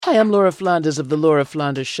Hi, I'm Laura Flanders of The Laura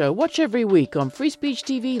Flanders Show. Watch every week on Free Speech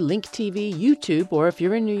TV, Link TV, YouTube, or if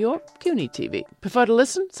you're in New York, CUNY TV. Prefer to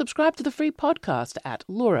listen? Subscribe to the free podcast at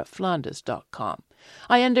lauraflanders.com.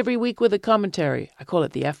 I end every week with a commentary. I call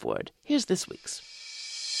it the F word. Here's this week's.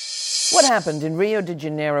 What happened in Rio de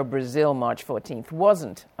Janeiro, Brazil, March 14th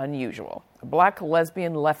wasn't unusual. A black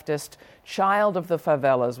lesbian leftist, child of the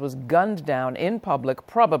favelas, was gunned down in public,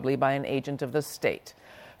 probably by an agent of the state.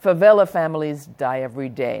 Favela families die every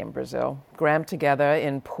day in Brazil, crammed together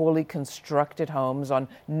in poorly constructed homes on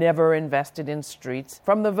never-invested-in streets.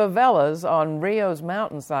 From the favelas on Rio's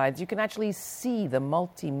mountainsides, you can actually see the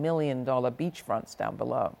multi-million-dollar beachfronts down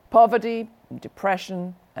below. Poverty,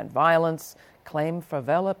 depression, and violence claim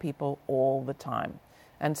favela people all the time.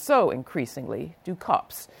 And so, increasingly, do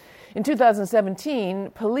cops. In 2017,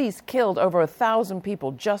 police killed over 1,000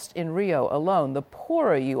 people just in Rio alone. The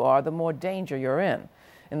poorer you are, the more danger you're in.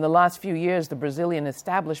 In the last few years, the Brazilian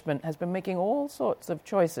establishment has been making all sorts of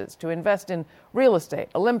choices to invest in real estate,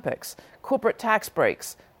 Olympics, corporate tax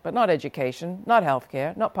breaks, but not education, not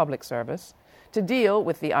healthcare, not public service. To deal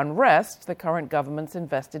with the unrest, the current government's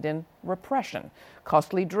invested in repression,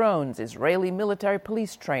 costly drones, Israeli military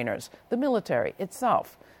police trainers, the military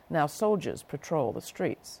itself. Now soldiers patrol the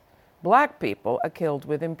streets. Black people are killed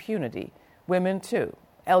with impunity. Women, too.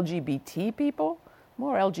 LGBT people?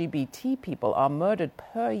 More LGBT people are murdered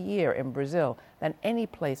per year in Brazil than any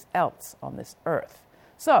place else on this earth.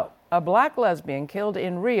 So, a black lesbian killed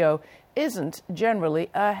in Rio isn't generally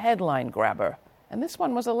a headline grabber. And this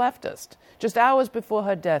one was a leftist. Just hours before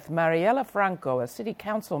her death, Marielle Franco, a city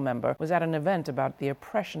council member, was at an event about the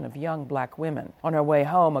oppression of young black women. On her way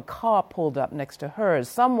home, a car pulled up next to hers.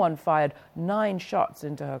 Someone fired 9 shots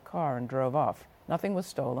into her car and drove off. Nothing was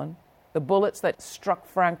stolen. The bullets that struck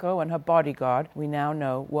Franco and her bodyguard, we now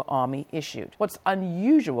know, were Army-issued. What's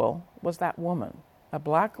unusual was that woman, a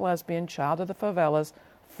black lesbian child of the favelas.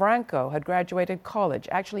 Franco had graduated college,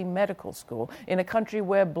 actually medical school, in a country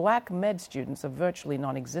where black med students are virtually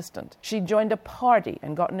non-existent. She joined a party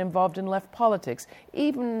and gotten involved in left politics,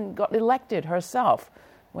 even got elected herself,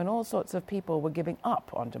 when all sorts of people were giving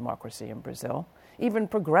up on democracy in Brazil. Even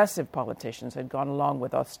progressive politicians had gone along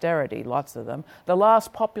with austerity, lots of them. The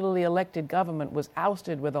last popularly elected government was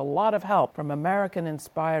ousted with a lot of help from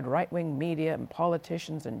American-inspired right-wing media and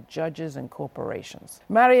politicians and judges and corporations.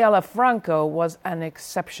 Marielle Franco was an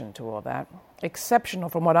exception to all that. Exceptional,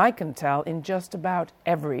 from what I can tell, in just about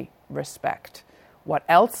every respect. What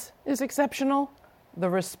else is exceptional? The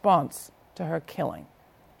response to her killing.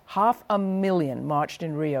 500,000 marched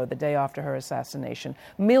in Rio the day after her assassination.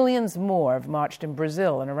 Millions more have marched in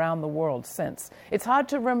Brazil and around the world since. It's hard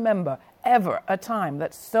to remember ever a time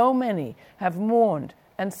that so many have mourned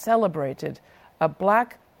and celebrated a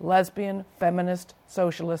black, lesbian, feminist,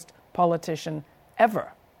 socialist politician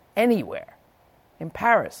ever, anywhere. In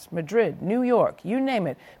Paris, Madrid, New York, you name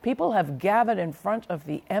it, people have gathered in front of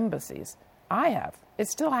the embassies. I have.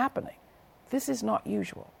 It's still happening. This is not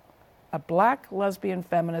usual. A black lesbian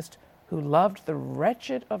feminist who loved the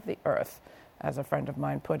wretched of the earth, as a friend of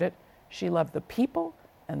mine put it. She loved the people,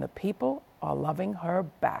 and the people are loving her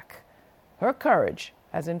back. Her courage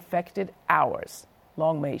has infected ours.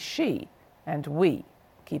 Long may she and we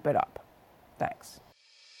keep it up. Thanks.